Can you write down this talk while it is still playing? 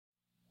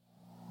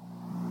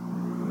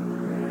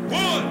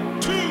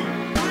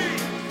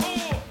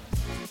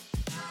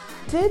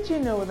Did you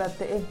know that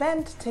the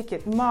event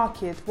ticket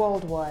market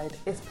worldwide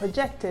is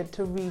projected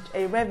to reach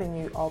a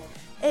revenue of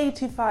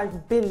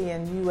 85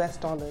 billion US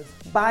dollars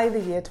by the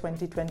year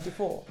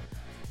 2024?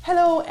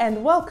 Hello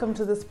and welcome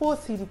to the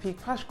Sports CDP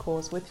Crash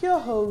Course with your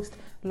host,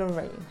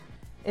 Lorraine.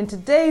 In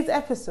today's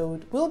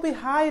episode, we'll be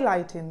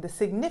highlighting the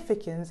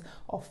significance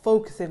of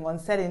focusing on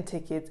selling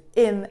tickets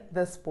in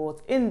the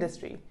sports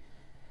industry.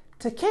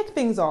 To kick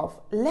things off,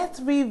 let's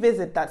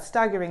revisit that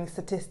staggering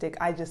statistic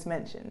I just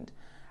mentioned.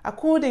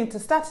 According to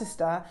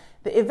Statista,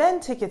 the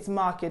event tickets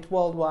market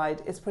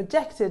worldwide is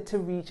projected to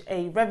reach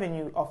a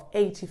revenue of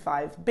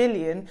 85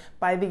 billion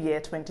by the year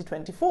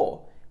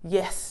 2024.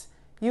 Yes,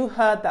 you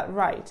heard that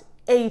right,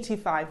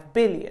 85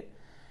 billion.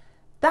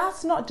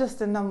 That's not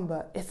just a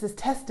number, it's a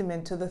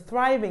testament to the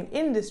thriving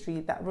industry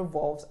that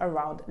revolves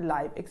around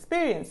live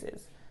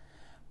experiences.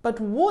 But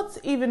what's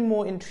even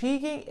more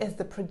intriguing is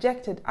the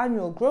projected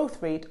annual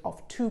growth rate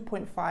of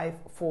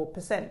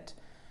 2.54%.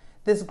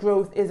 This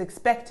growth is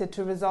expected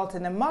to result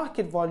in a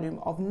market volume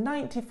of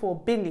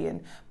 94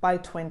 billion by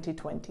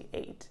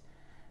 2028.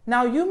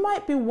 Now, you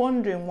might be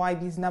wondering why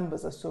these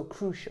numbers are so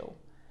crucial.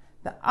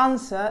 The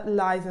answer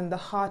lies in the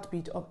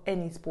heartbeat of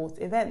any sports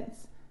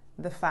events,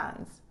 the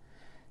fans.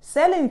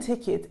 Selling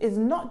tickets is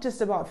not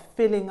just about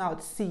filling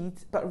out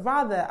seats, but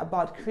rather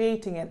about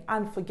creating an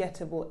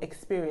unforgettable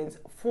experience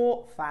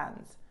for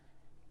fans.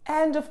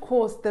 And of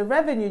course, the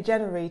revenue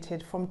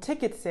generated from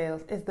ticket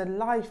sales is the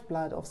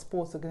lifeblood of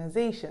sports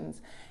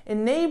organizations,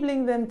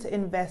 enabling them to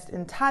invest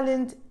in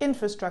talent,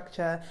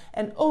 infrastructure,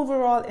 and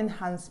overall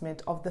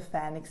enhancement of the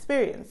fan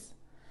experience.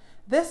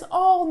 This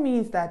all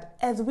means that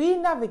as we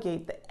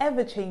navigate the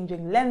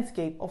ever-changing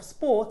landscape of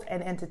sports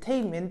and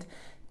entertainment,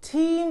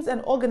 teams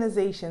and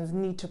organizations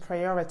need to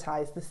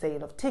prioritize the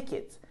sale of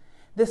tickets.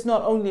 This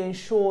not only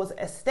ensures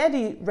a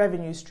steady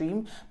revenue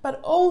stream, but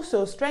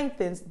also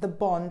strengthens the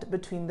bond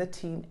between the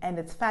team and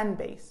its fan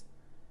base.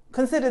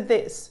 Consider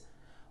this: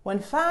 when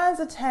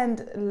fans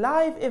attend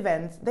live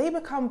events, they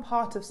become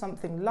part of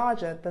something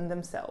larger than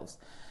themselves.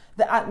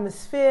 The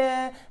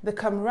atmosphere, the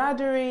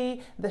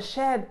camaraderie, the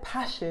shared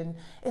passion,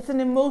 it's an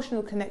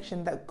emotional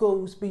connection that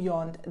goes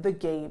beyond the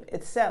game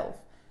itself.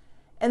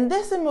 And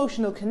this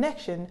emotional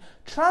connection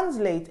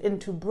translates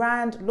into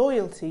brand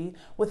loyalty,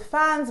 with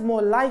fans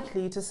more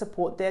likely to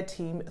support their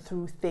team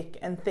through thick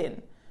and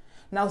thin.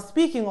 Now,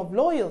 speaking of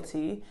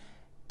loyalty,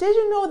 did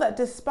you know that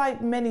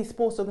despite many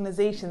sports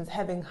organizations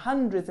having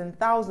hundreds and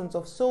thousands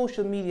of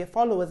social media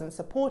followers and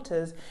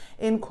supporters,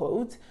 in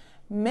quotes,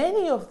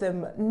 many of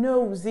them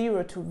know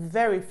zero to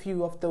very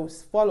few of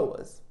those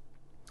followers?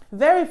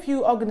 Very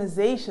few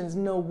organizations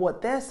know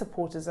what their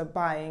supporters are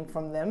buying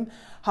from them,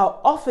 how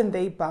often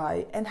they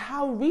buy, and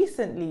how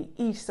recently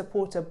each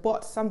supporter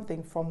bought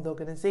something from the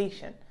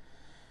organization.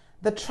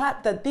 The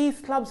trap that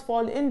these clubs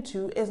fall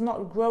into is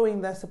not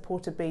growing their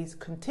supporter base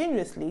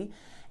continuously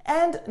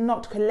and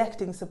not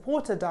collecting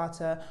supporter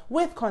data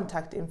with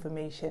contact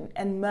information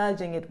and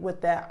merging it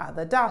with their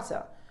other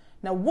data.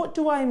 Now, what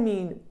do I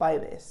mean by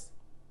this?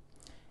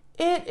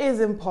 It is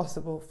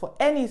impossible for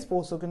any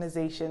sports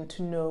organization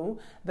to know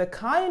the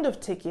kind of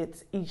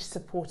tickets each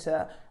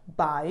supporter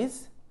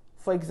buys.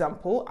 For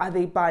example, are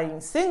they buying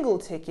single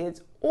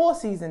tickets or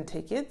season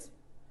tickets?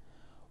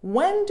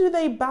 When do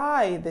they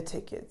buy the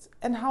tickets,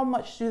 and how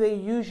much do they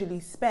usually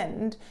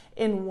spend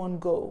in one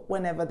go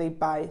whenever they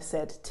buy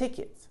said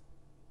tickets?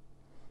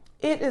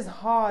 It is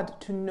hard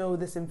to know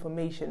this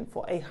information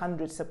for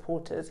 100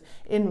 supporters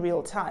in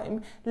real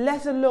time,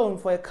 let alone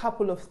for a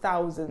couple of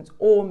thousands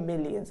or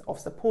millions of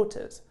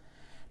supporters.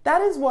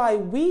 That is why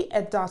we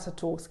at Data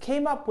Talks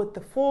came up with the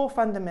 4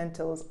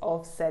 fundamentals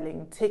of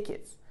selling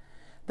tickets.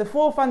 The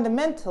 4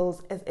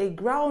 fundamentals is a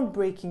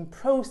groundbreaking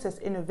process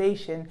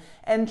innovation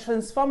and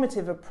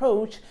transformative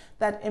approach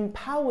that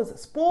empowers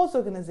sports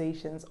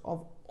organizations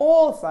of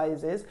all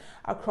sizes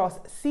across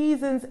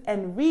seasons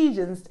and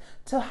regions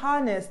to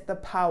harness the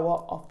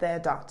power of their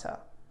data.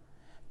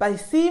 By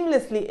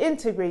seamlessly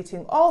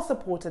integrating all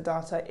supporter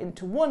data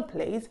into one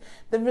place,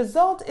 the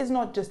result is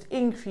not just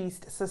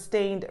increased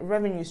sustained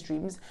revenue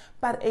streams,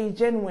 but a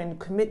genuine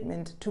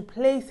commitment to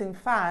placing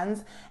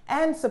fans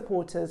and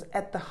supporters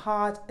at the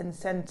heart and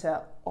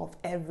center of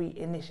every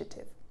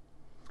initiative.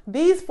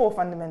 These 4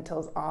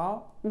 fundamentals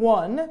are: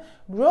 1.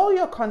 Grow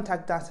your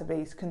contact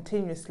database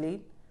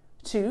continuously.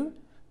 2.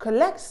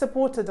 Collect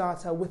supporter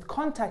data with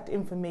contact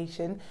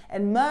information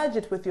and merge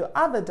it with your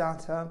other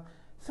data.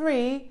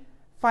 3.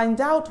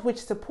 Find out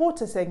which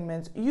supporter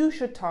segments you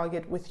should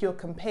target with your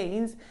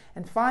campaigns.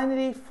 And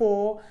finally,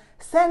 4.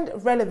 Send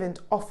relevant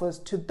offers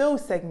to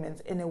those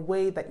segments in a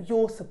way that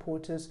your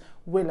supporters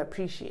will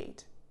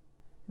appreciate.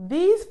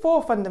 These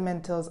 4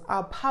 fundamentals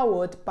are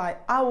powered by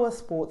our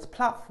sports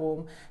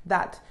platform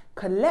that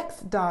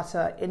collects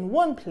data in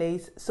one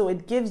place, so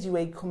it gives you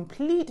a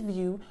complete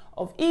view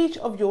of each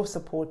of your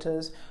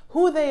supporters,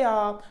 who they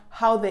are,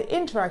 how they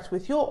interact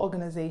with your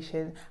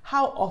organization,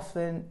 how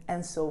often,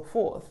 and so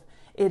forth.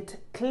 It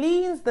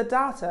cleans the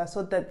data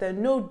so that there are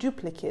no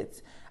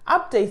duplicates,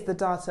 updates the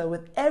data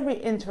with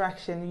every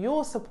interaction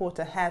your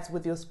supporter has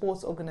with your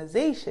sports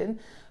organization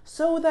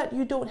so that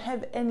you don't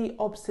have any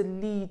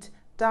obsolete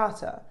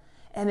data.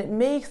 And it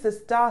makes this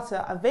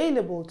data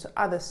available to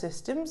other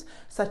systems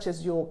such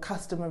as your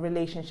customer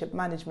relationship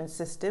management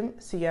system,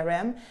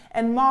 CRM,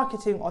 and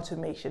marketing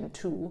automation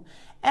tool.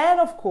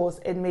 And of course,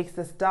 it makes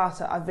this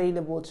data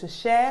available to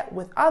share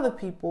with other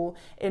people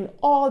in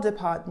all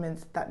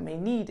departments that may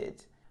need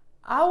it.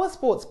 Our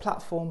sports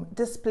platform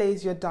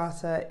displays your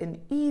data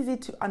in easy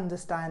to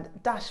understand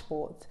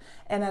dashboards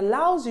and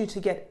allows you to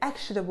get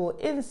actionable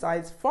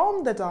insights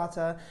from the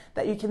data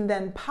that you can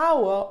then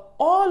power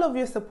all of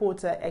your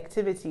supporter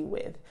activity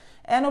with.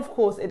 And of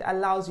course, it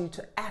allows you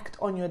to act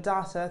on your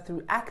data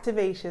through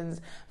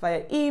activations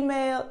via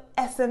email,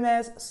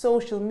 SMS,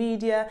 social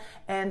media,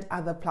 and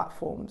other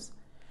platforms.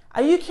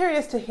 Are you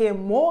curious to hear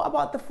more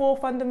about the 4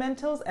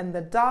 fundamentals and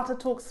the Data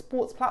Talk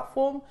Sports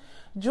platform?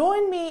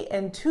 Join me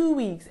in 2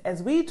 weeks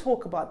as we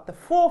talk about the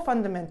 4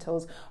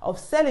 fundamentals of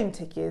selling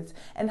tickets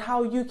and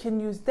how you can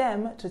use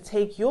them to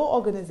take your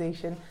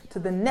organization to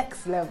the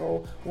next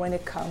level when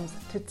it comes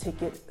to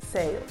ticket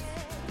sales.